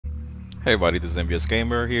Hey everybody, this is MVS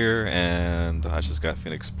Gamer here, and I just got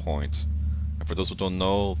Phoenix Point. And for those who don't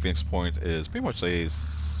know, Phoenix Point is pretty much a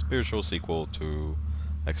spiritual sequel to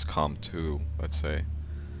XCOM 2, let's say.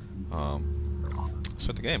 Let's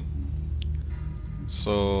start the game.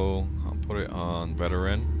 So, I'll put it on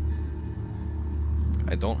Veteran.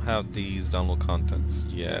 I don't have these download contents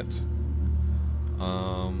yet.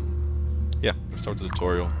 Yeah, let's start the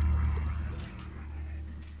tutorial.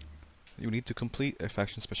 You need to complete a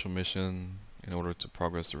faction special mission in order to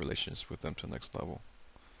progress the relations with them to the next level.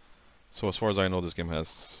 So as far as I know, this game has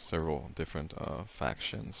several different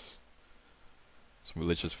factions. Some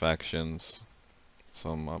religious factions,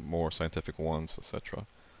 some more scientific ones, etc.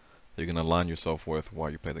 that you can align yourself with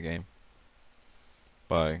while you play the game.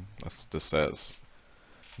 By, as this says,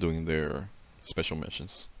 doing their special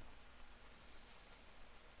missions.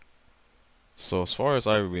 So as far as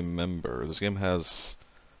I remember, this game has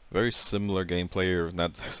very similar gameplay, or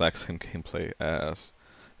not the exact same gameplay as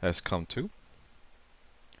XCOM 2,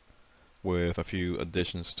 with a few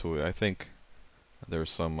additions to it. I think there's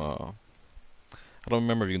some, I don't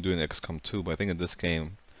remember if you can do it in XCOM 2, but I think in this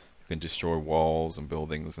game you can destroy walls and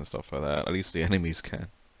buildings and stuff like that. At least the enemies can.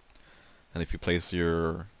 And if you place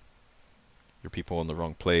your people in the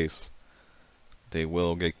wrong place, they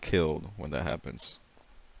will get killed when that happens.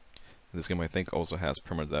 This game I think also has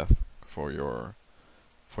permadeath for your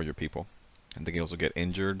people, and they can also get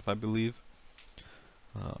injured, I believe.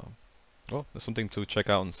 Well, there's something to check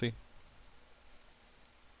out and see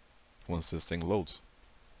once this thing loads.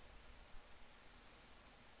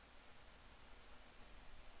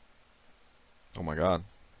 Oh my god,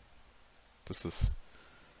 this is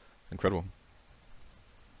incredible.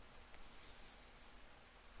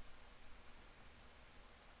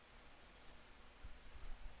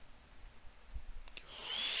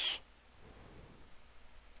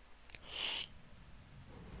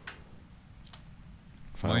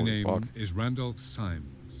 My name is Randolph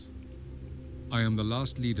Symes. I am the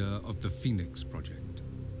last leader of the Phoenix Project.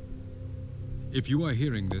 If you are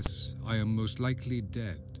hearing this, I am most likely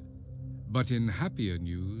dead. But in happier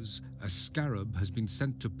news, a scarab has been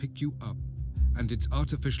sent to pick you up, and its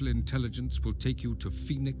artificial intelligence will take you to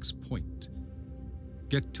Phoenix Point.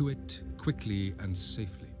 Get to it quickly and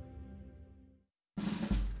safely.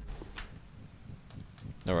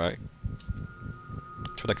 Alright.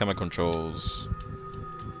 Try the camera controls.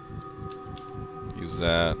 Use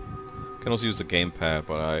that. Can also use the gamepad,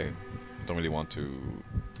 but I don't really want to.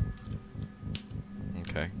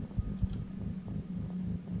 Okay.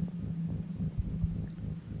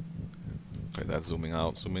 Okay, that's zooming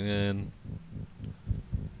out, zooming in.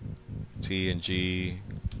 T and G.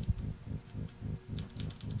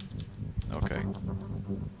 Okay.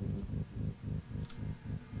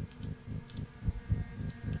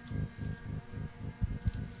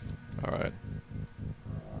 Alright.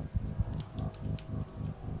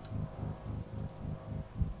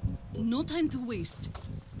 No time to waste.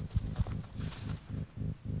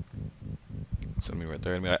 It's enemy right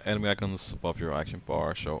there. Enemy icons above your action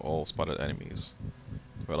bar show all spotted enemies.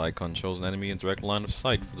 The red icon shows an enemy in direct line of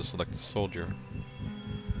sight for the selected soldier.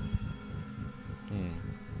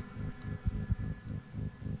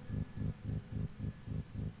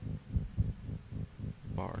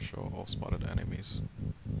 Bar show all spotted enemies.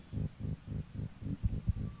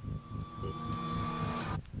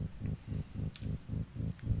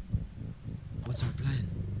 What's our plan?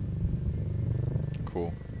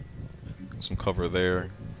 Cool. Some cover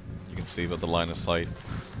there. You can see that the line of sight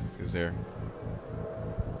is there.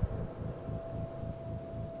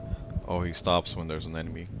 Oh, he stops when there's an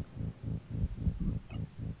enemy.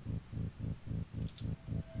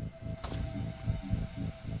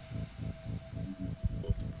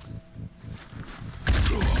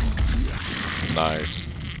 Nice.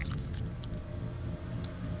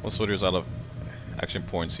 Once soldiers out of action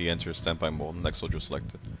points, he enters standby mode. The next soldier is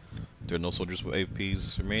selected. There are no soldiers with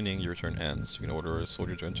APs remaining, your turn ends. You can order a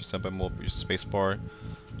soldier to enter standby mode by using spacebar,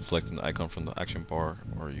 selecting the icon from the action bar,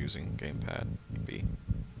 or using gamepad B.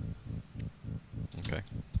 Okay.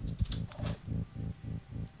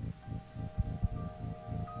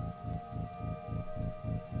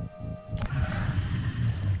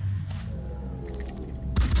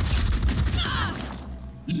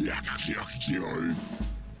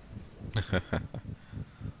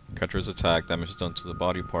 Counter's attack, damage is done to the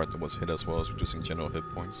body part that was hit as well as reducing general hit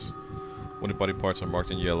points. Wounded body parts are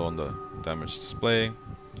marked in yellow on the damage display.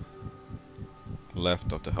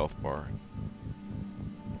 Left of the health bar.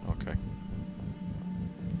 Okay.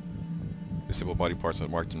 Disabled body parts are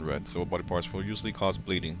marked in red. Disabled body parts will usually cause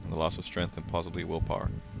bleeding and the loss of strength and possibly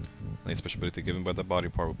willpower. Any special ability given by the body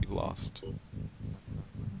part will be lost.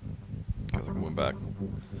 coming back.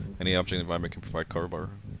 Any object in the environment can provide cover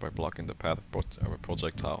by blocking the path of a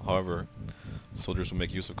projectile. However, soldiers will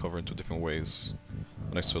make use of cover in two different ways.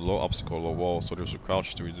 When next to a low obstacle or low wall, soldiers will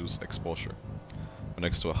crouch to reduce exposure. When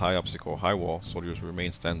next to a high obstacle or high wall, soldiers will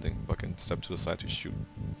remain standing but can step to the side to shoot.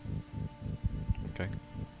 Okay.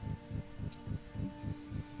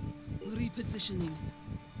 Repositioning.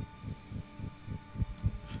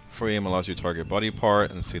 Free aim allows you to target a body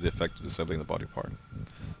part and see the effect of disabling the body part.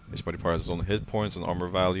 Each body part has its own hit points and armor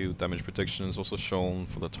value. Damage protection is also shown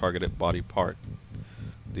for the targeted body part.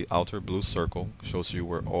 The outer blue circle shows you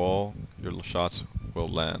where all your shots will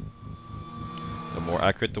land. The more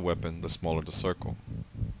accurate the weapon, the smaller the circle.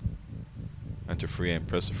 Enter free aim.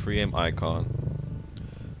 Press the free aim icon.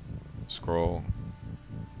 Scroll.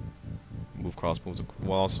 Move cross moves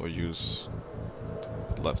across or use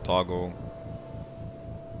the left toggle.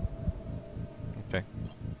 Okay.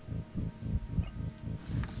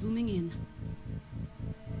 Zooming in.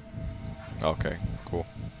 Okay, cool.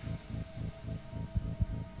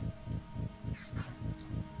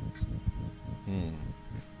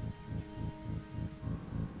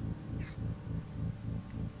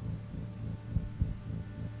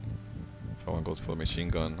 If I want to go for the machine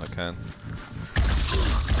gun, I can.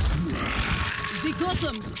 We got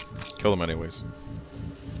him! Kill him anyways.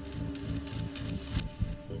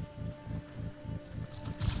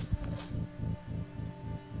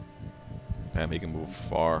 Damn, he can move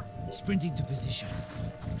far. Sprinting to position.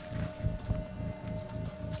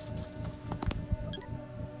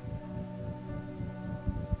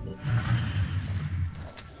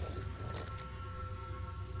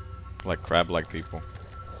 Like crab-like people.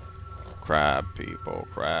 Crab people,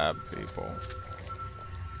 crab people.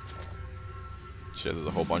 Shit, there's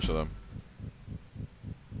a whole bunch of them.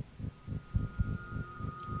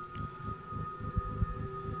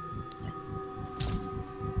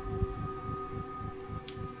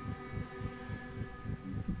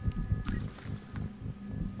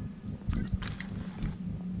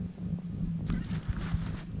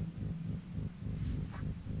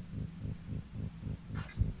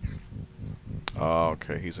 Oh,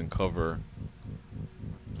 okay, he's in cover.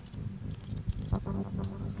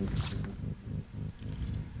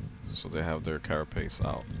 So they have their carapace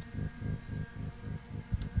out.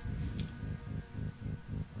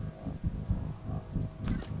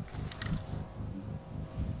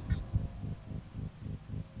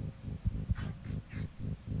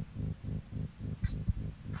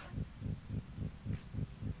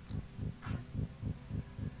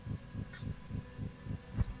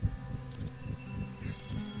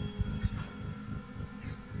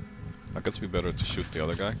 I guess it'd be better to shoot the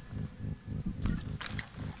other guy.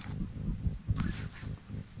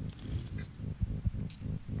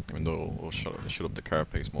 Even though we'll shoot up the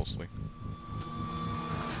carapace mostly.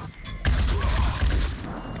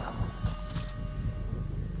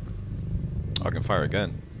 I can fire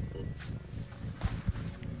again.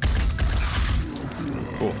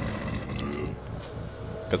 Cool.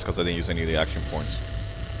 That's because I didn't use any of the action points.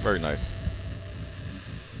 Very nice.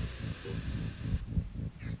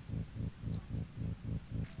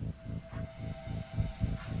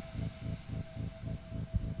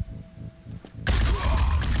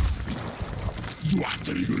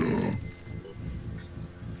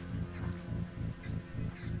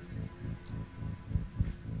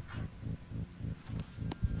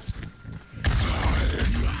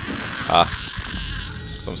 Ah,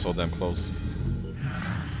 so I'm so damn close.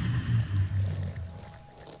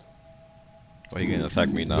 Oh, he can attack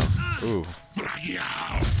me now. Ooh.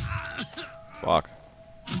 Fuck.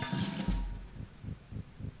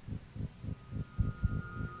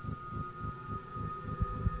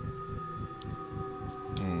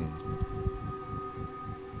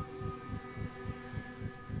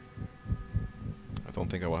 I don't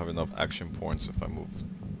think I will have enough action points if I move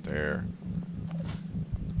there.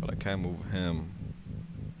 But I can move him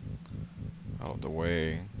out of the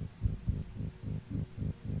way.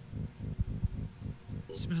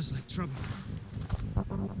 It smells like trouble.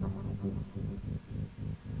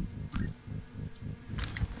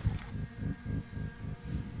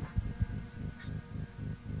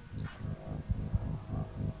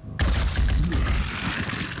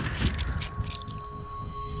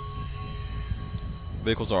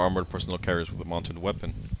 Vehicles are armored personnel carriers with a mounted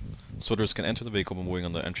weapon. Soldiers can enter the vehicle by moving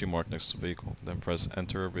on the entry mark next to the vehicle, then press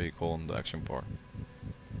enter vehicle on the action bar.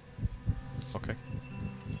 Okay.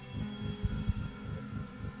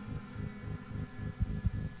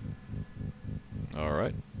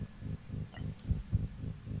 Alright.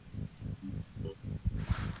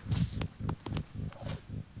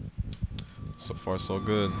 So far so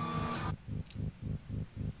good.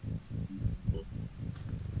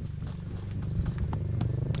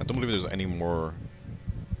 don't believe there's any more.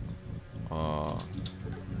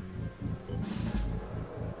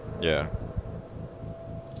 Yeah.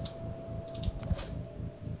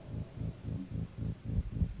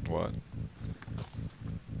 What?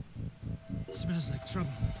 It smells like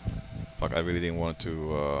trouble. Fuck, I really didn't want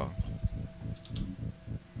to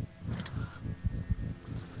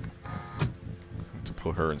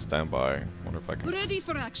put her in standby. Wonder if I can. Ready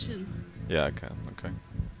for action. Yeah, I can. Okay.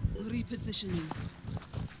 Repositioning.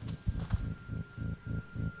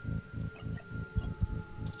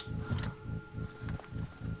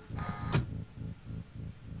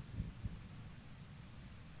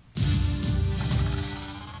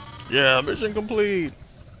 Yeah, mission complete.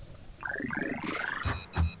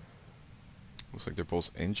 Looks like they're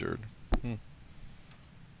both injured. My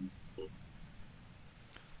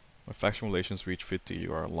faction relations reach 50.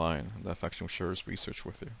 You are aligned. That faction shares research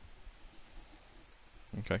with you.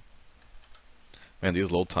 Okay. Man, these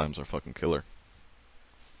load times are fucking killer.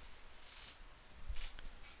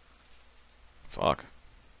 Fuck.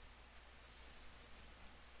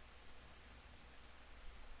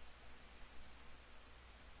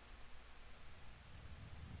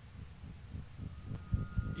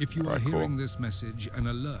 If you are Alright, hearing cool. this message, an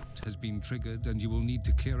alert has been triggered and you will need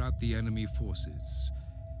to clear out the enemy forces.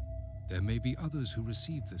 There may be others who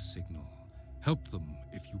receive this signal. Help them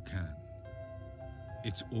if you can.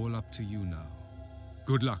 It's all up to you now.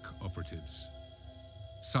 Good luck, operatives.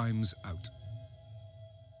 Symes out.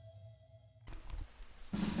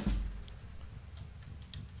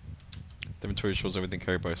 The inventory shows everything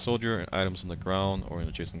carried by a soldier and items on the ground or in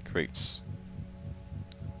adjacent crates.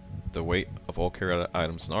 The weight of all carried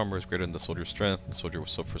items and armor is greater than the soldier's strength. The soldier will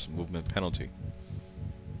suffer some movement penalty.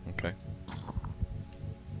 Okay.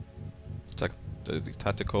 The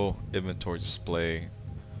tactical inventory display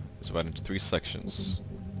is divided into 3 sections.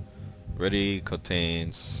 Ready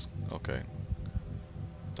contains... okay.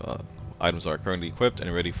 The items are currently equipped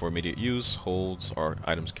and ready for immediate use. Holds are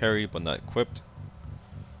items carried but not equipped.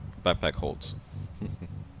 Backpack holds.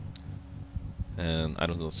 And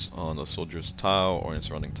items on the soldier's tile or in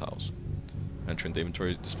surrounding tiles. Entering the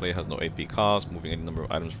inventory display has no AP cost. Moving any number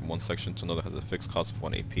of items from one section to another has a fixed cost of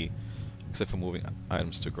 1 AP, except for moving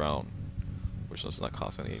items to ground, which does not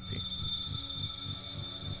cost any AP.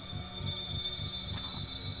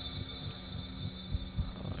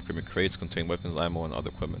 Equipment crates contain weapons, ammo, and other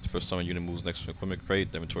equipment. First time a unit moves next to an equipment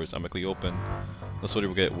crate, the inventory is automatically open. The soldier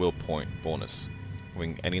will get will point bonus.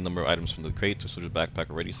 Moving any number of items from the crate to soldier's backpack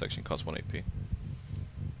or ready section costs 1 AP.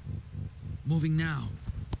 Moving now.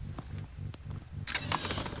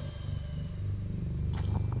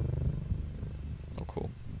 Oh, cool.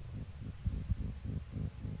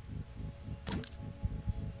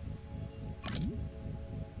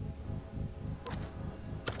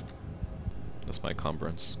 That's my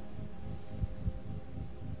encumbrance.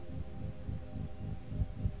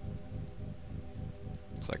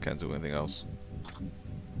 So I can't do anything else.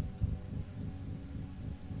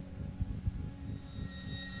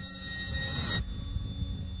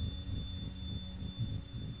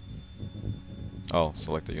 Oh,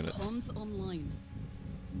 select the unit. Comms online.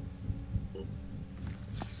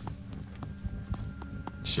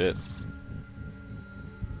 Shit.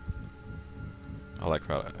 Allied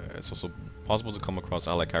crowd. It's also possible to come across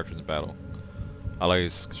allied characters in battle.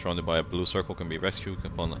 Allies surrounded by a blue circle can be rescued.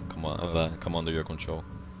 Come under your control.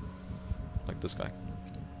 Like this guy.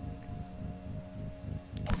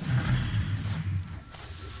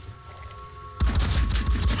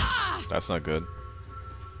 That's not good.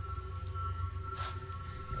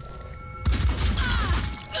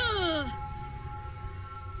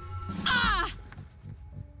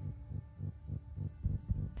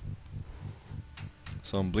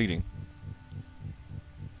 So I'm bleeding.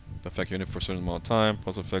 The effect unit for a certain amount of time.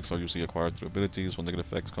 Positive effects are usually acquired through abilities, while negative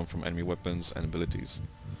effects come from enemy weapons and abilities.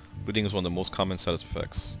 Bleeding is one of the most common status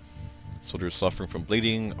effects. Soldiers suffering from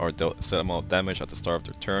bleeding are dealt a set amount of damage at the start of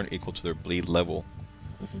their turn equal to their bleed level.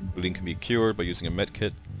 Bleeding can be cured by using a med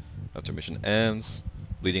kit. After mission ends,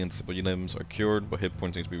 bleeding and civilian limbs are cured, but hit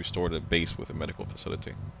points need to be restored at base with a medical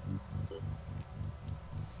facility.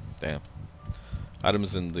 Damn.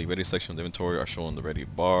 Items in the ready section of the inventory are shown on the ready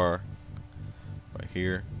bar, right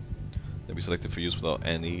here. They'll be selected for use without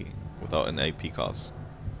an AP cost.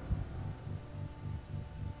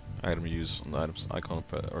 Item used on the items icon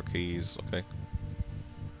or keys. Okay.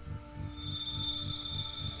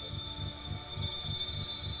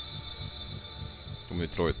 Want me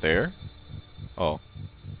to throw it there? Oh.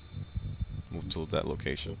 Move to that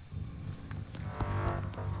location.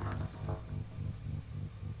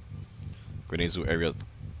 Grenades do area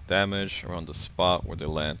damage around the spot where they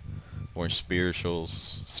land. Orange sphere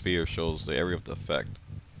shows the area of the effect.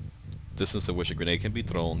 Distance at which a grenade can be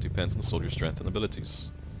thrown depends on the soldier's strength and abilities.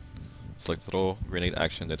 Select throw grenade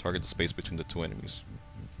action that target the space between the two enemies.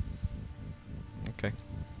 Okay.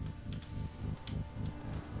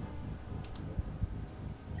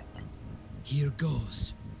 Here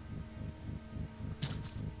goes.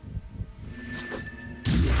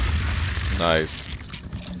 Nice.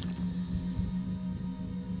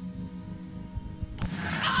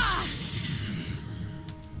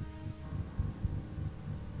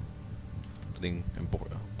 And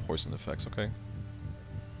poison effects, okay?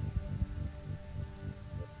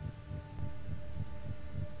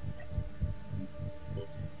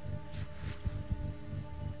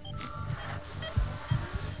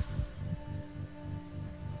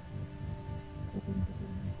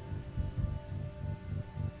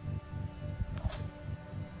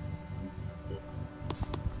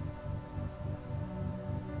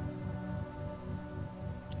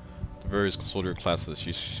 Various soldier classes,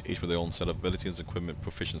 each with their own set of abilities, equipment,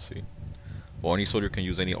 proficiency. While any soldier can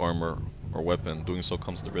use any armor or weapon, doing so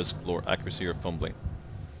comes at the risk of lower accuracy or fumbling.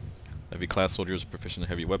 Heavy class soldiers are proficient in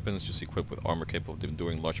heavy weapons, just equipped with armor capable of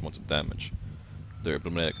enduring large amounts of damage. Their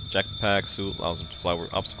emblematic jetpack suit allows them to fly over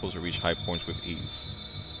obstacles or reach high points with ease.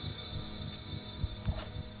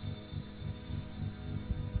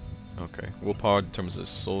 Okay, willpower determines the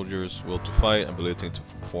soldier's will to fight and ability to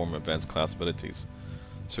perform advanced class abilities.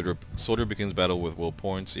 Soldier begins battle with will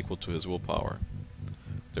points equal to his willpower.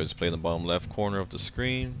 They're displayed in the bottom left corner of the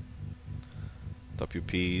screen.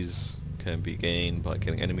 WPs can be gained by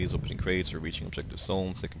killing enemies, opening crates, or reaching objective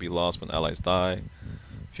zones. They can be lost when allies die.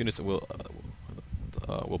 If units at will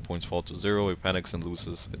points fall to 0, it panics and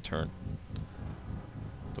loses a turn.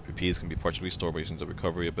 WPs can be partially restored by using the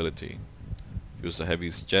recovery ability. Use the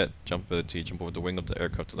heavy's jet jump ability, jump over the wing of the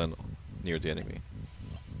aircraft to land near the enemy.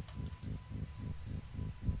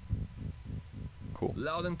 Cool.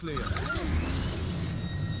 Loud and clear.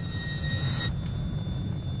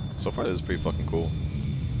 So far this is pretty fucking cool.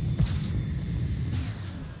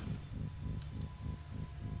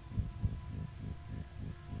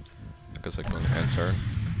 I guess I can end turn.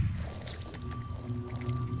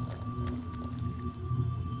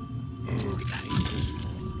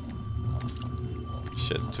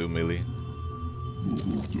 Shit, 2 melee.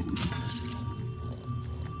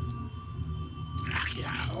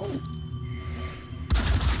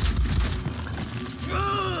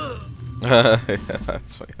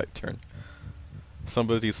 That's funny, I turn. Some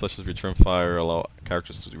abilities such as return fire allow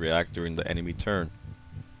characters to react during the enemy turn.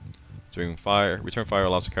 Return fire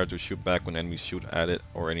allows the character to shoot back when enemies shoot at it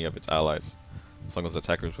or any of its allies, as long as the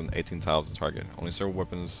attacker is within 18 tiles of the target. Only several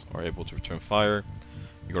weapons are able to return fire,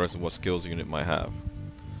 regardless of what skills the unit might have.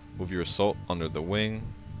 Move your assault under the wing,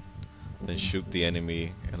 then shoot the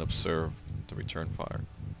enemy and observe the return fire.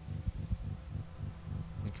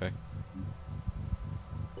 Okay.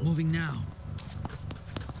 Moving now.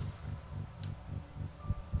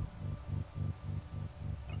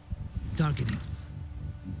 Targeting.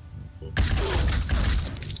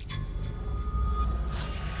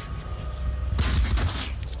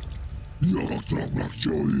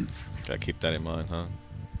 Gotta keep that in mind, huh?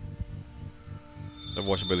 The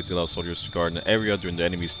Overwatch ability allows soldiers to guard an area during the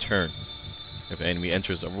enemy's turn. If an enemy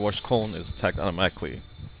enters the Overwatch cone, it is attacked automatically.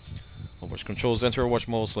 Overwatch controls enter Overwatch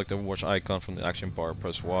mode, select the Overwatch icon from the action bar,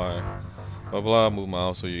 press Y. Blah blah, move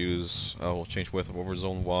mouse, so you use, change width of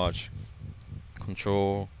Overzone watch.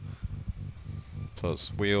 Control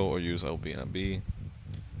plus wheel, or use LB and B.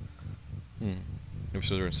 New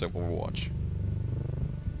scissor and set Overwatch.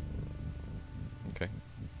 Okay.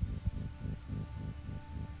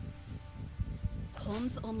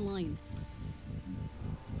 Comms online.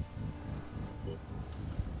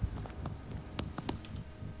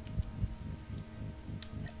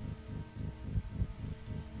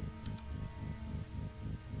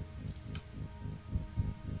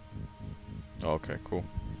 Okay, cool.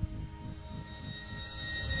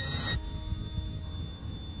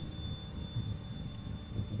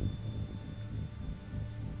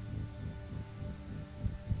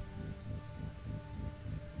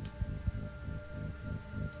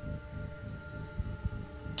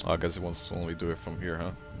 I guess he wants to only do it from here,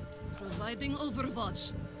 huh? Providing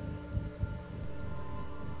Overwatch.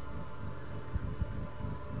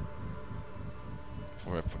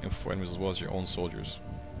 For enemies as well as your own soldiers.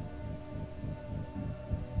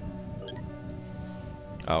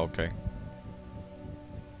 Ah, okay.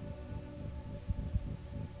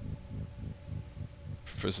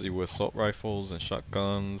 Proficiency with assault rifles and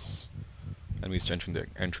shotguns. Enemies entering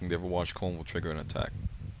the Overwatch cone will trigger an attack.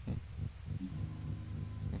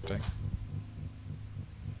 Okay.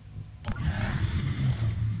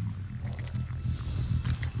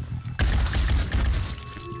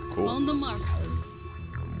 Cool. On the mark.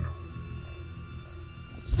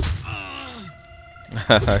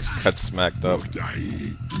 Got smacked up.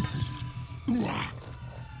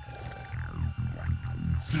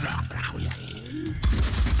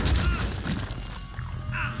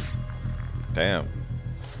 Damn.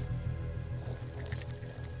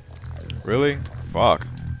 Really? Fuck.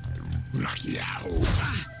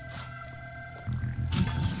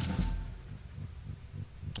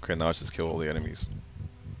 Okay, now let's just kill all the enemies.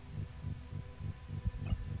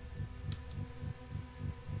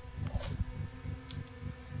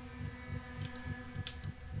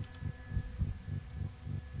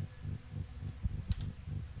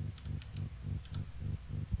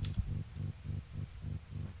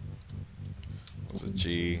 Was it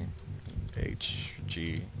G, H,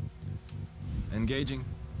 G? Engaging.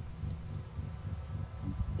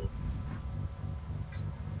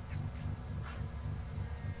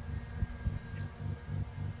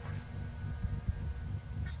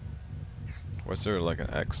 Why is there like an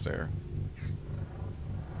X there?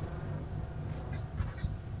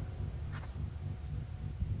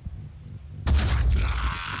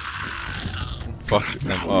 Fuck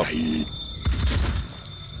them up.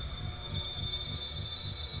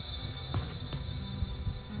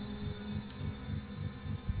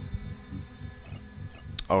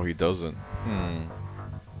 Oh, he doesn't.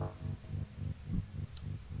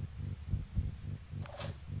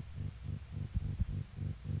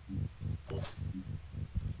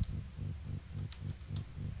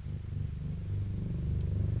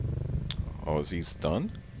 Oh, is he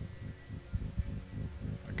stunned?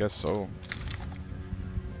 I guess so.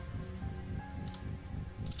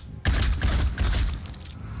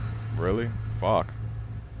 Really? Fuck.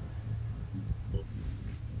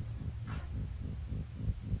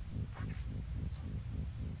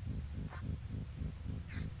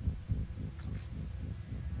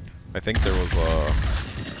 I think there was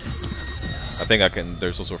I think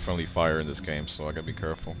there's also friendly fire in this game, so I gotta be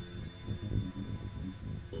careful.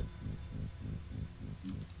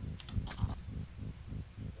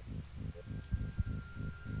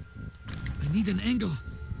 I need an angle.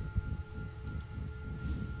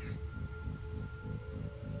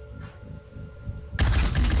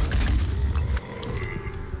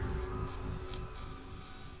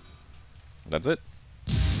 That's it.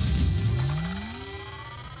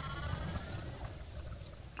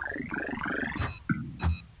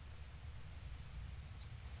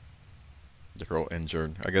 The girl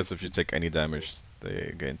injured. I guess if you take any damage,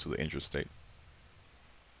 they get into the injured state.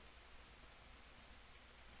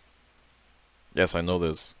 Yes, I know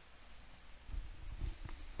this.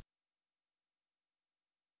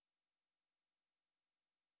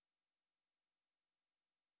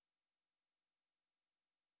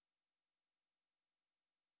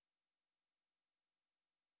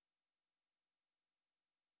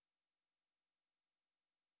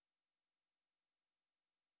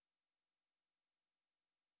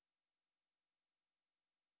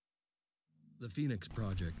 The Phoenix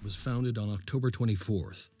Project was founded on October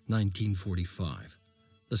 24th, 1945.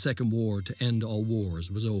 The Second War to end all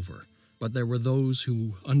wars was over, but there were those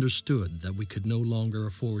who understood that we could no longer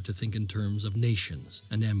afford to think in terms of nations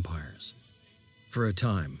and empires. For a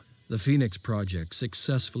time, the Phoenix Project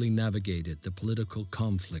successfully navigated the political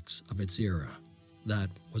conflicts of its era.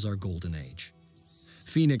 That was our golden age.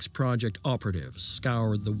 Phoenix Project operatives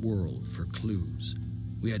scoured the world for clues.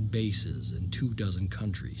 We had bases in 24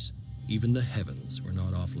 countries. Even the heavens were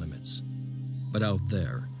not off limits. But out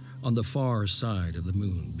there, on the far side of the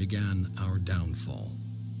moon, began our downfall.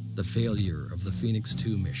 The failure of the Phoenix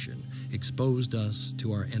 2 mission exposed us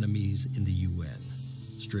to our enemies in the UN.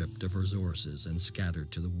 Stripped of resources and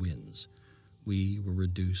scattered to the winds, we were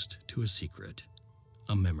reduced to a secret,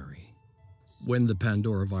 a memory. When the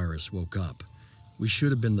Pandora virus woke up, we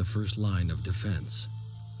should have been the first line of defense.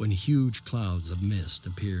 When huge clouds of mist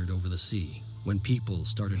appeared over the sea, when people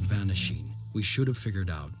started vanishing, we should have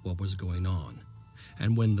figured out what was going on.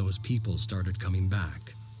 And when those people started coming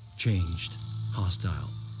back, changed,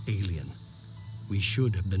 hostile, alien, we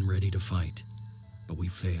should have been ready to fight, but we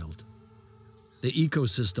failed. The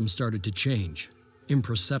ecosystem started to change,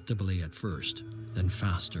 imperceptibly at first, then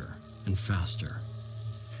faster and faster.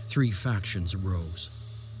 3 factions arose.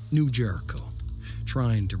 New Jericho,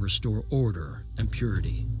 trying to restore order and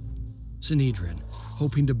purity. Sanhedrin,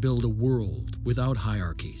 hoping to build a world without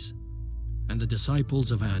hierarchies. And the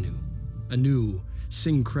disciples of Anu, a new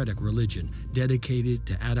syncretic religion dedicated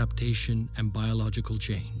to adaptation and biological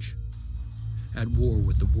change. At war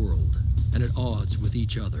with the world and at odds with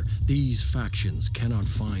each other, these factions cannot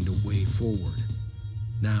find a way forward.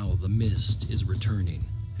 Now the mist is returning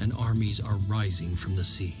and armies are rising from the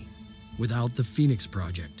sea. Without the Phoenix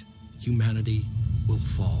Project, humanity will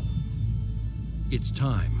fall. It's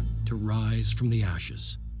time to rise from the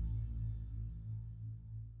ashes.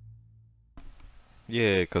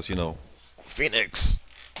 Yeah, because, you know, Phoenix!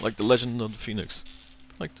 Like the legend of the Phoenix.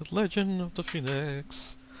 Like the legend of the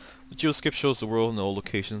Phoenix. The geoscape shows the world and all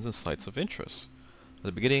locations and sites of interest. At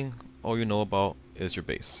the beginning, all you know about is your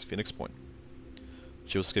base, Phoenix Point.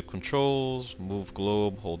 Geoscape controls, move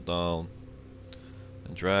globe, hold down,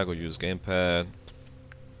 and drag or use gamepad.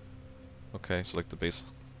 Okay, select the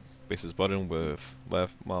bases button with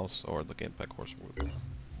left mouse or the gamepad cursor with.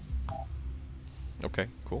 Okay,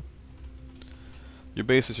 cool. Your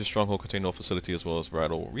base is your stronghold containing all facility as well as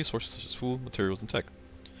vital resources such as food, materials, and tech.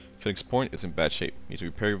 Phoenix Point is in bad shape. You need to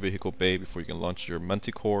repair your vehicle bay before you can launch your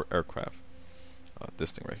Manticore aircraft.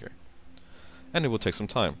 This thing right here. And it will take some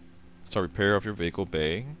time. Start repair of your vehicle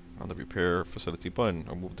bay on the repair facility button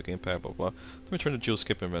or move the gamepad, blah blah. Then return to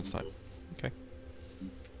geoscape events time. Okay.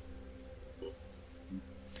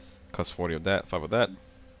 Cost 40 of that, 5 of that.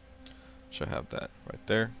 Should have that right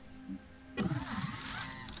there.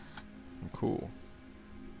 Cool.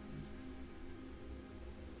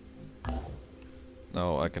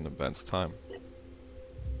 Now I can advance time.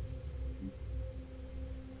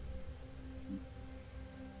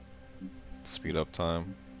 Speed up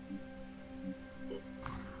time.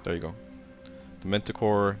 There you go. The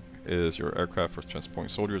Manticore is your aircraft for transporting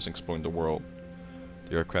soldiers and exploring the world.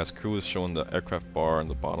 The aircraft's crew is shown the aircraft bar on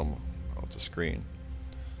the bottom of the screen,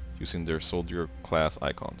 using their soldier class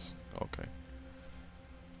icons. Okay.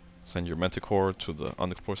 Send your Manticore to the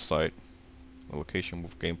unexplored site. The location,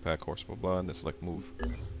 move gamepad, course, blah blah, and then select move.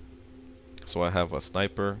 So I have a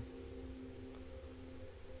sniper.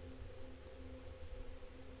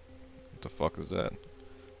 What the fuck is that?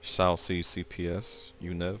 South Sea CPS,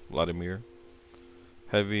 UNEV, Vladimir.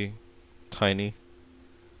 Heavy, tiny,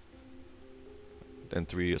 and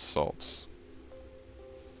 3 assaults.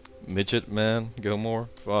 Midget man, Gilmore,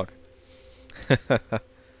 fuck.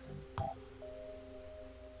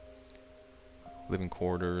 Living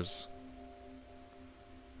quarters.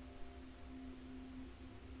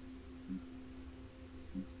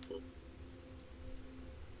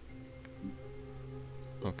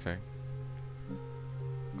 Okay.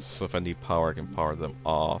 So if I need power, I can power them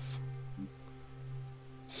off.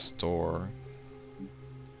 Store.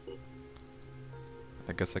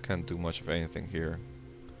 I guess I can't do much of anything here.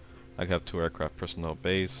 I have 2 aircraft personnel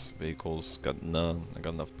base. Vehicles, got none. I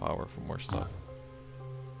got enough power for more stuff.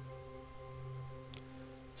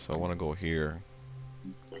 So I want to go here.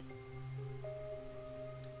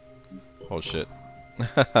 Oh shit.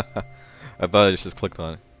 I thought I just clicked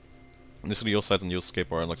on it. Initially, your sites on the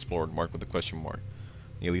escape are unexplored, marked with a question mark.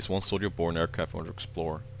 You need at least 1 soldier aboard an aircraft in order to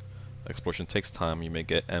explore. Exploration takes time, you may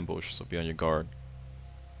get ambushed, so be on your guard.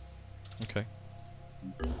 Okay.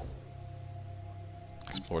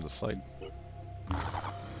 Explore the site.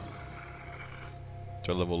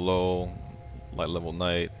 Threat level low, light level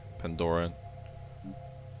night, Pandoran.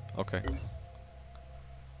 Okay.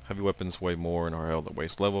 Heavy weapons weigh more and are held at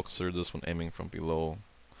waist level. Consider this when aiming from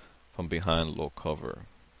behind low cover.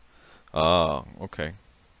 Ah, okay.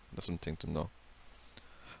 That's something to know.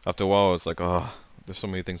 After a while, it's like, there's so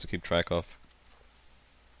many things to keep track of.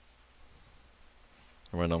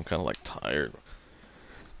 And right now I'm kind of like tired.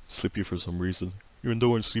 Sleepy for some reason. Even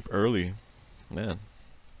though I sleep early. Man.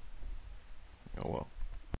 Oh well.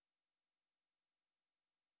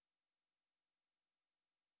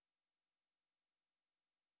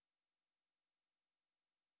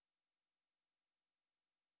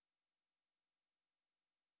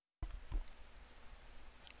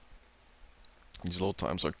 These load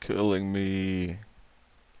times are killing me.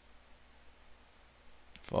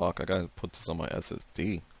 Fuck, I gotta put this on my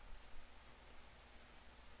SSD.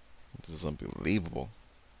 This is unbelievable.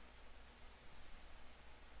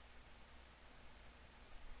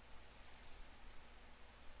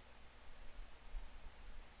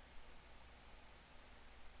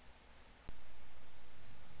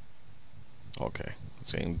 Okay,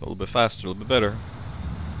 it's getting a little bit faster, a little bit better.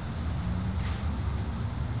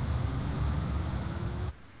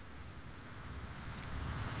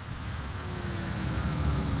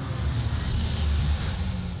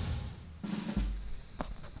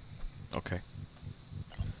 Okay.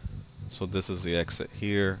 So this is the exit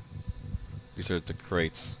here. These are the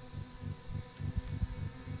crates.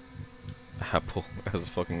 Apple has a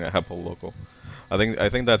fucking Apple logo. I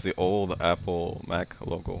think that's the old Apple Mac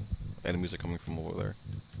logo. Enemies are coming from over there.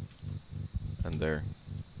 And there.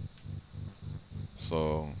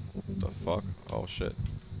 So the fuck? Oh shit.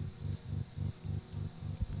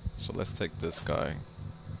 So let's take this guy.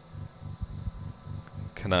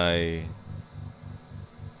 Can I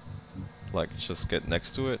like just get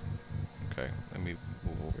next to it? Okay, let me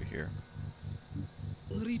move over here.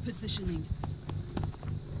 Repositioning.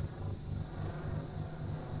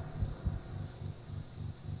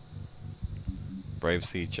 Brave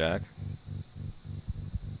Sea Jack.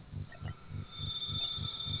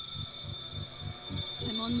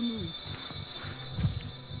 I'm on the move.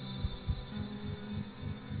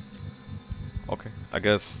 Okay, I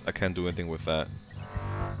guess I can't do anything with that.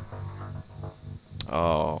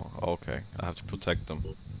 Oh, okay. I have to protect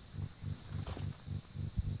them.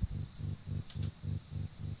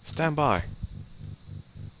 Stand by!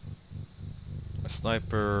 A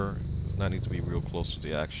sniper does not need to be real close to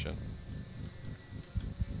the action.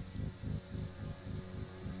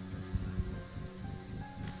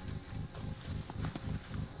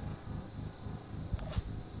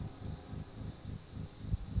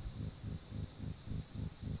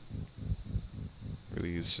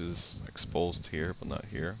 Really, he's just exposed here, but not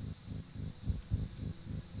here.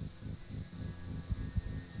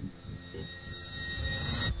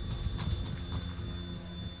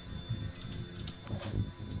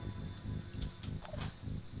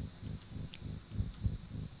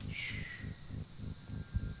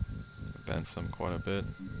 Advance him quite a bit.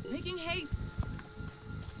 Making haste.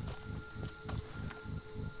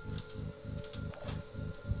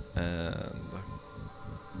 And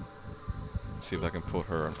see if I can put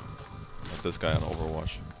her, this guy on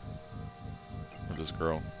Overwatch, or this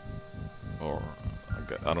girl, or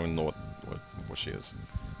I don't even know what she is.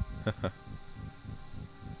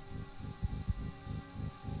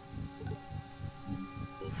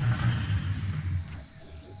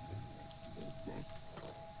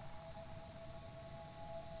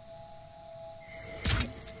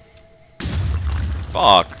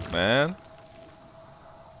 Fuck, man.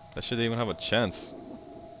 That shouldn't even have a chance.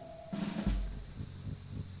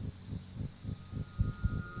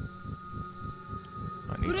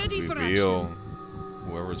 I need Ready to for reveal action.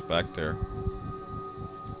 whoever's back there.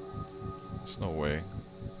 There's no way.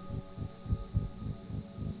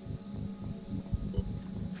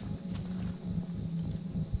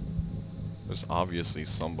 There's obviously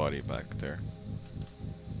somebody back there.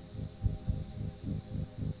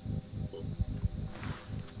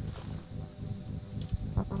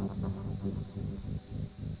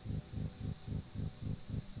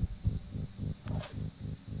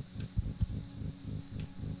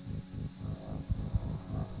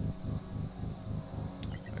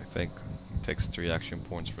 I think it takes 3 action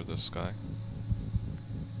points for this guy.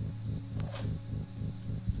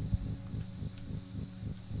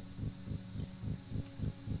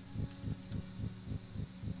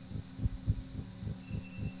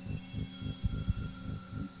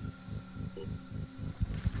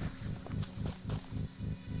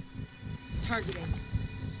 Targeting.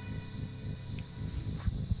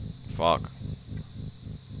 Fuck.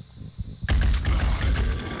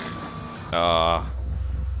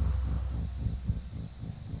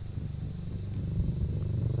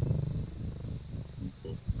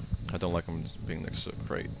 I don't like him being next to a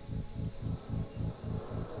crate.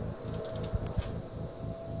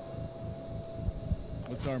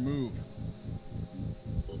 What's our move?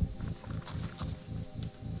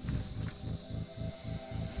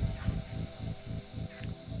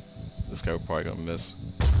 This guy will probably gonna miss.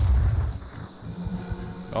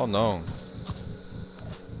 Oh no.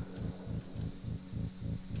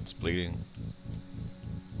 It's bleeding.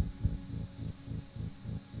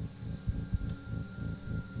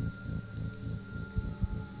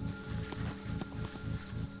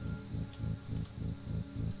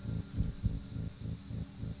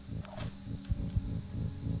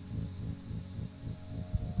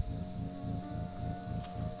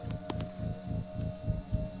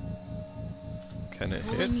 Can it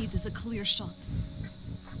All I hit? need is a clear shot.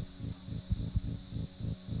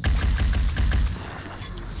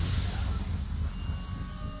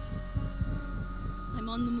 I'm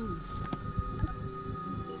on the move.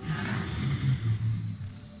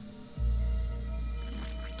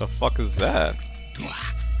 The fuck is that?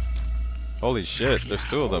 Holy shit, there's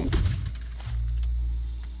 2 of them.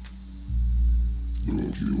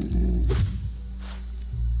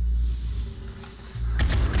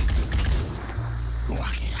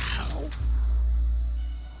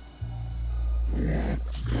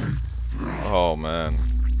 Oh man.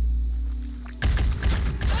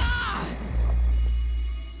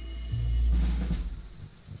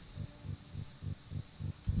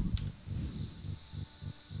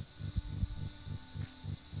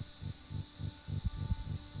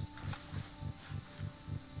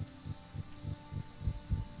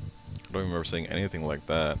 I don't remember seeing anything like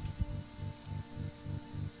that.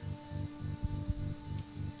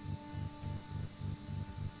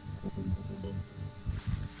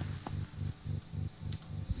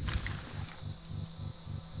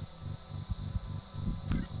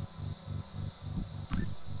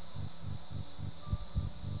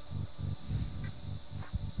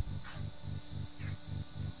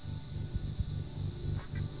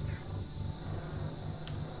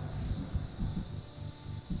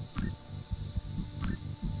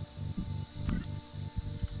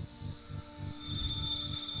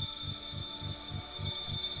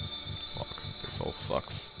 all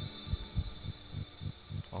sucks.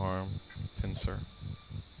 Arm, pincer.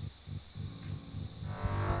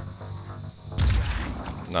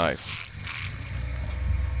 Nice.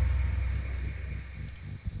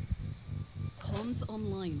 Comms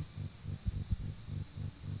online.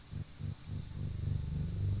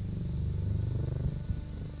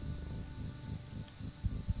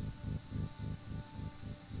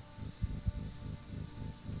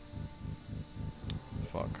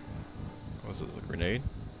 Fuck. What's this, a grenade?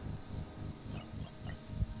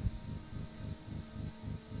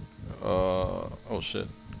 Oh shit.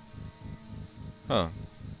 Huh.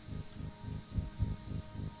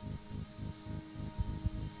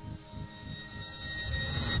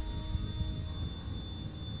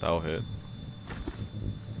 That'll hit.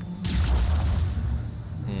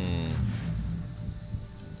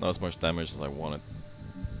 Not as much damage as I wanted.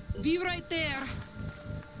 Be right there.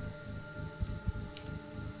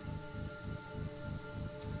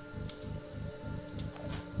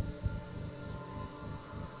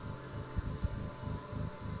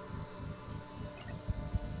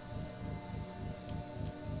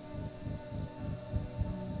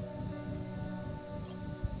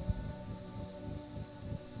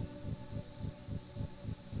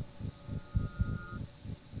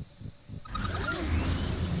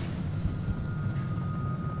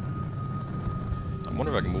 I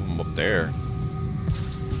wonder if I can move him up there.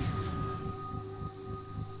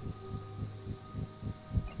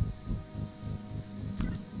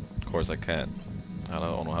 Of course I can't. I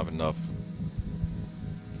don't have enough.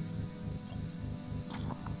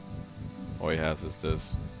 All he has is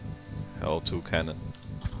this L2 cannon.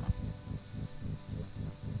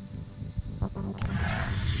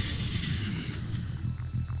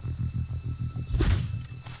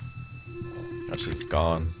 That shit's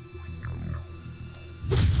gone.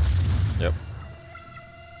 Yep.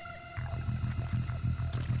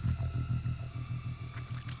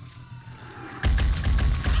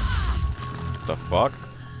 The fuck?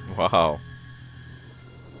 Wow.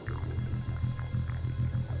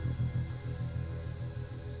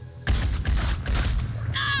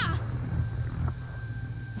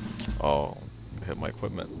 Oh, I hit my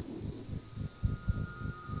equipment.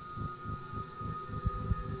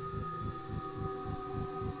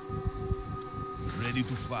 Ready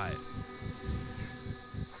to fire.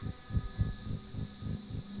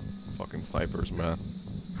 Fucking snipers, man.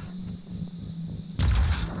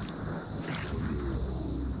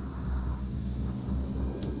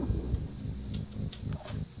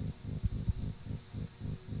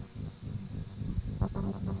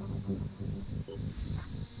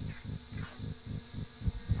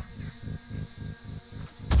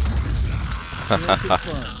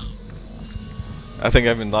 I think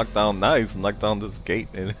I've been knocked down nice, knocked down this gate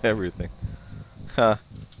and everything. Ha.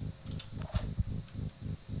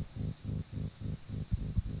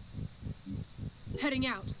 Heading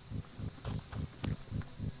out.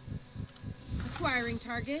 Acquiring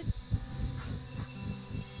target.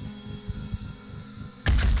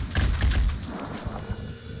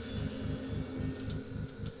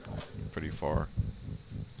 Pretty far.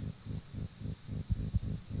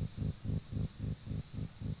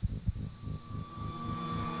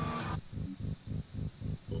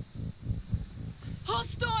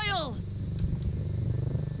 Hostile!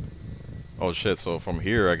 Oh shit, so from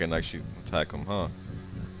here I can actually attack him, huh?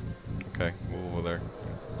 Okay, move over there.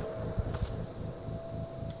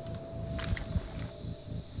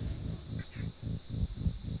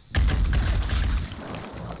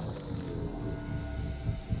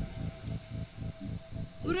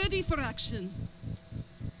 Ready for action.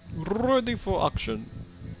 Ready for action.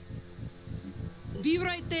 Be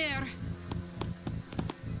right there.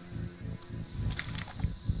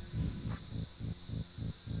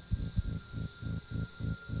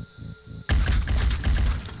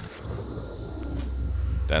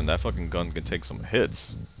 Damn, that fucking gun can take some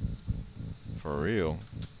hits. For real.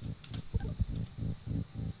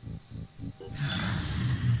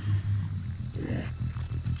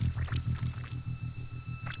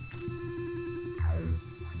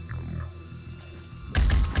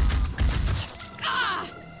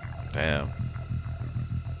 Damn.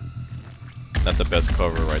 Not the best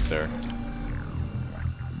cover right there.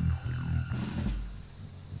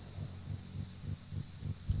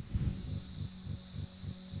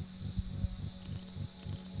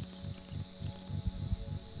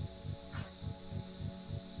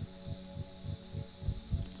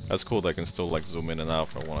 That's cool that I can still like zoom in and out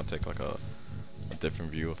if I want to take like a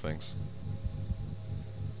different view of things.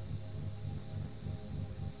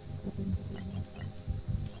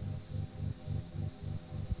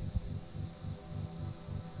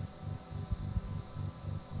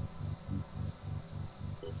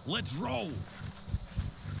 Let's roll!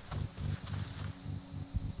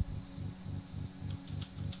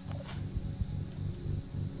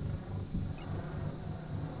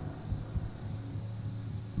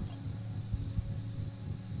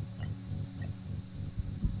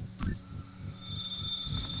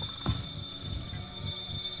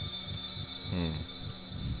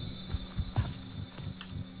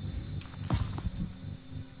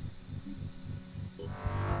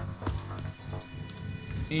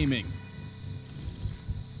 Aiming.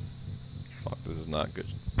 Fuck, this is not good.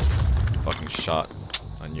 Fucking shot.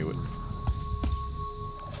 I knew it.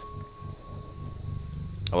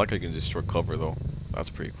 I like how you can destroy cover though. That's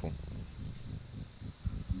pretty cool.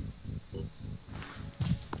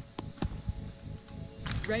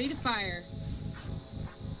 Ready to fire.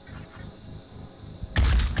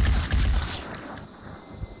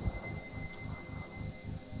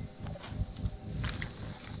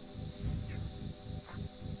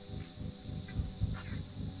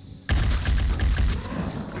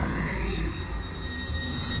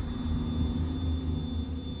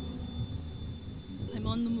 I'm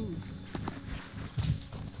on the move.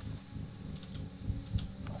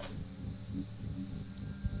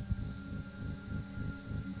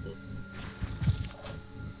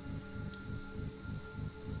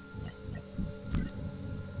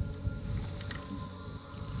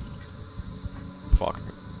 Fuck,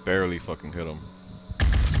 barely fucking hit him.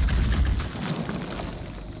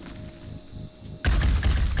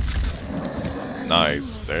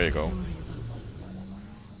 Nice, there you go.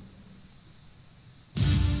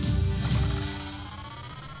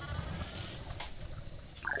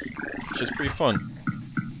 Which is pretty fun.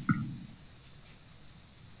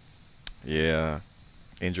 Yeah,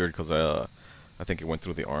 injured because I think it went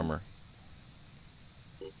through the armor.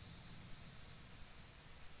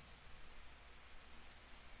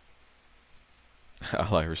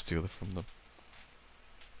 Ally steal it from them.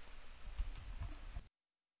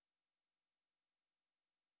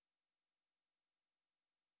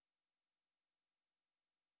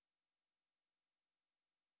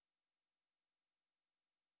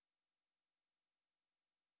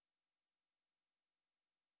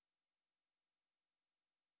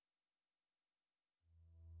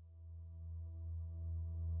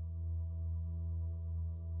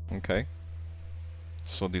 Okay.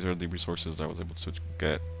 So these are the resources that I was able to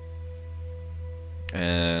get.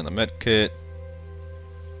 And a med kit,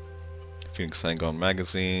 Phoenix handgun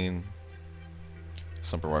magazine,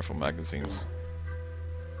 sniper rifle magazines.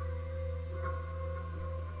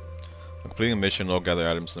 On completing a mission, all gather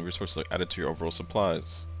items and resources are added to your overall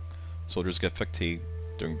supplies. Soldiers get fatigued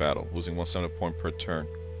during battle, losing 1 stamina point per turn.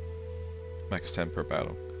 Max 10 per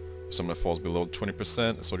battle. If stamina falls below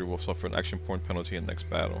 20%, a soldier will suffer an action point penalty in the next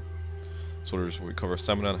battle. Soldiers will recover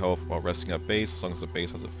stamina and health while resting at base, as long as the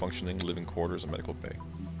base has a functioning living quarters and medical bay.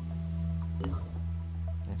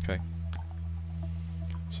 Okay.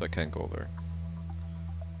 So I can't go there.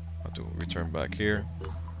 I have to return back here.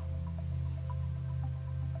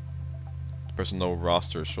 The personnel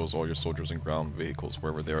roster shows all your soldiers and ground vehicles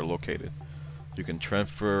wherever they are located. You can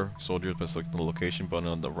transfer soldiers by selecting the location button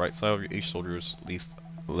on the right side of each soldier's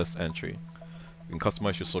list entry. You can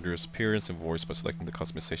customize your soldier's appearance and voice by selecting the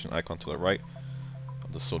customization icon to the right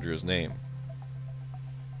of the soldier's name.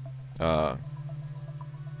 Select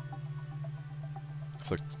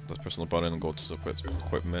the personal button and go to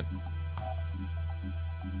equipment.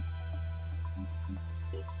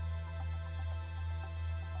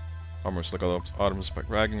 Armor, select all items by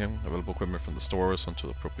dragging them. Available equipment from the stores onto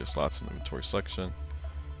the appropriate slots in the inventory section.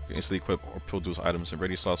 You can instantly equip or produce items in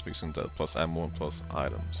ready slots using the plus ammo and plus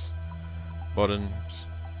items. Buttons.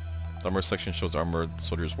 The armor section shows armor the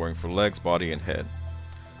soldier is wearing for legs, body, and head.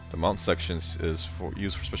 The mount section is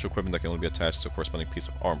used for special equipment that can only be attached to a corresponding piece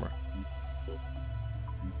of armor.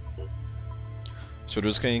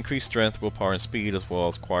 Soldiers can increase strength, willpower, and speed, as well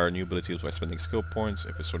as acquire new abilities by spending skill points.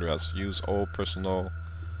 If a soldier has used all personal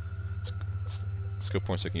skill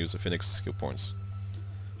points, they can use the Phoenix skill points.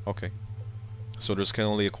 Okay. Soldiers can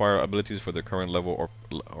only acquire abilities for their current level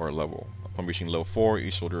or level. Upon reaching level 4,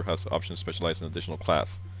 each soldier has the option to specialize in an additional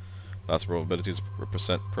class. Last row of abilities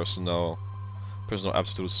represent personal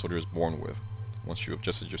aptitudes the soldier is born with. Once you have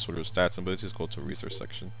adjusted your soldier's stats and abilities, go to the research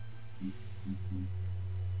section.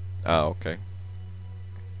 Ah, okay.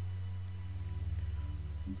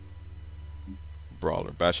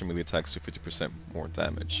 Brawler. Bash and melee attacks do 50% more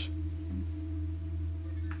damage.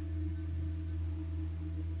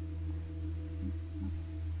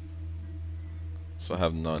 So I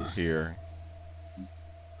have none here.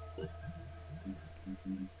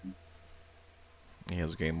 He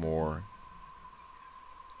has gained more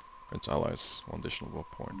Its allies, 1 additional will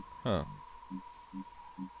point. Huh.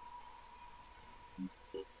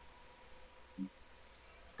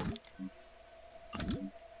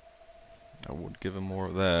 I would give him more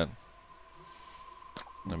of that.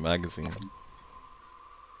 A magazine.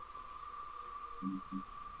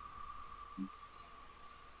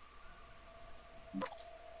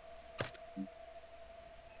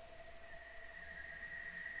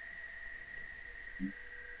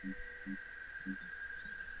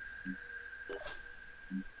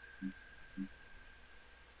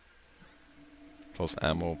 Plus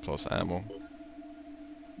ammo, plus ammo.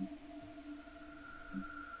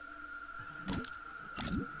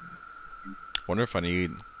 Wonder if I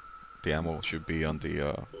need the ammo should be on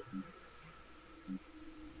the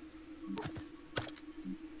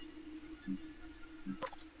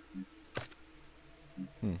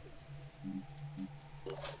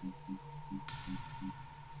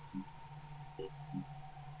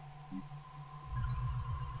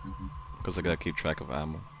because I gotta keep track of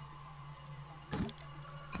ammo.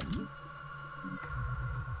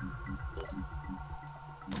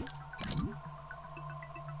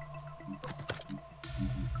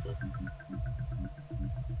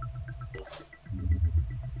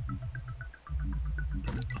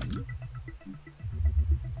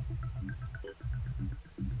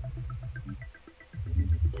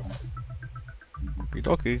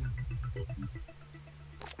 Okie.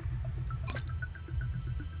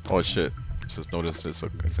 Oh shit! Just noticed it's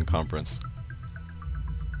in conference.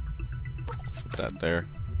 Put that there.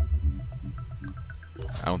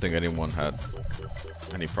 I don't think anyone had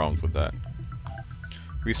any problems with that.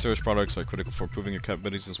 Research products are critical for improving your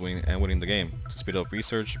capabilities and winning the game. To speed up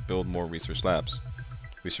research, build more research labs.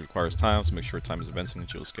 Research requires time, so make sure time is advancing in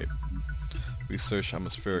Geoscape. Research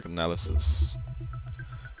atmospheric analysis.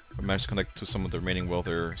 We managed to connect to some of the remaining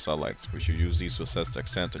weather satellites. We should use these to assess the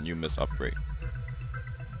extent of new mist upgrade.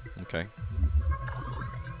 Okay.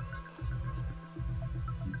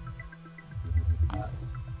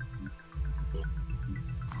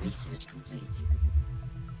 Research complete.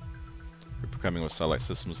 Reprogramming of satellite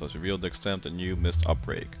systems has revealed the extent of new mist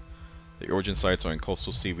upgrade. The origin sites are in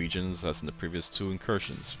coastal sea regions as in the previous 2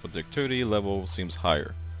 incursions, but the activity level seems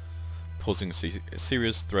higher, posing a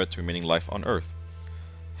serious threat to remaining life on Earth.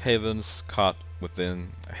 Havens caught within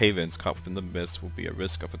the mist will be at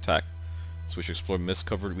risk of attack, so we should explore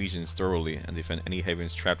mist-covered regions thoroughly and defend any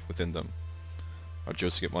havens trapped within them. Our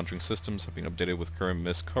geoscape monitoring systems have been updated with current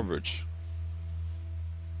mist coverage.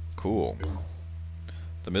 Cool.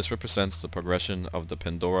 The mist represents the progression of the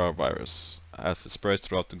Pandora virus as it spreads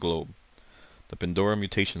throughout the globe. The Pandora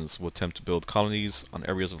mutations will attempt to build colonies on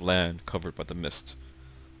areas of land covered by the mist,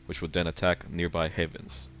 which would then attack nearby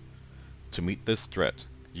havens. To meet this threat,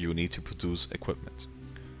 you will need to produce equipment.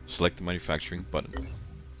 Select the manufacturing button.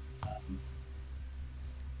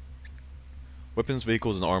 Weapons,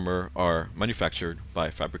 vehicles, and armor are manufactured by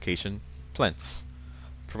fabrication plants,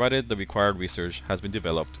 provided the required research has been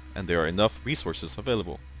developed and there are enough resources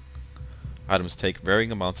available. Items take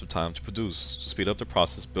varying amounts of time to produce. To speed up the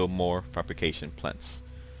process, build more fabrication plants.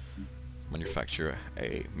 Manufacture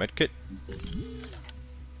a medkit.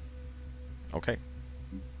 Okay.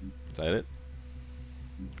 Is that it?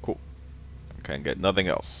 Cool. Okay, and get nothing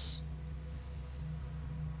else.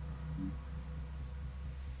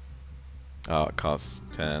 It costs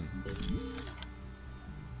 10.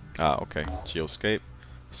 Okay. Geoscape.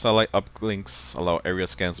 Satellite uplinks allow area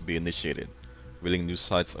scans to be initiated, revealing new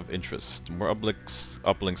sites of interest. The more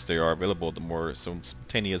uplinks there are available, the more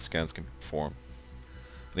simultaneous scans can be performed.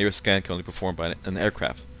 An area scan can only be performed by an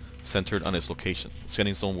aircraft centered on its location. The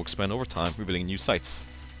scanning zone will expand over time, revealing new sites.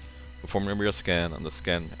 Perform an area scan on the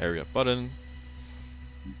scan area button.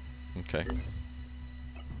 Okay.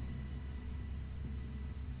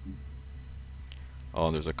 Oh,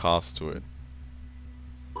 and there's a cost to it.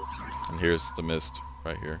 And here's the mist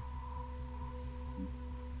right here.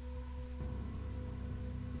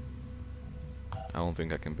 I don't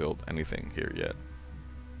think I can build anything here yet.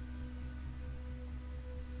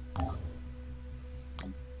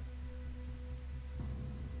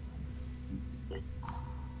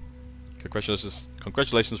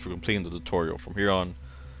 Congratulations for completing the tutorial. From here on,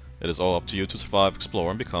 it is all up to you to survive, explore,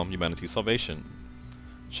 and become humanity's salvation.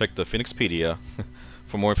 Check the Phoenixpedia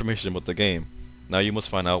for more information about the game. Now you must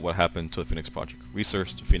find out what happened to the Phoenix Project.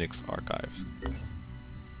 Research the Phoenix Archives.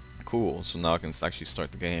 Cool, so now I can actually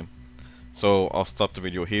start the game. So I'll stop the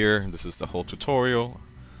video here. This is the whole tutorial.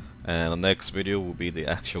 And the next video will be the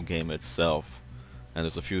actual game itself. And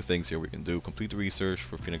there's a few things here we can do. Complete the research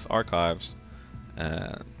for Phoenix Archives.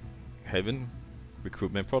 And Haven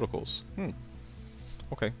recruitment protocols.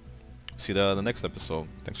 Okay. see that in the next episode.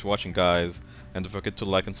 Thanks for watching, guys, and don't forget to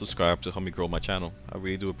like and subscribe to help me grow my channel. I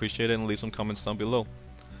really do appreciate it, and leave some comments down below.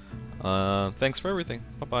 Thanks for everything.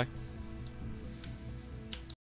 Bye bye.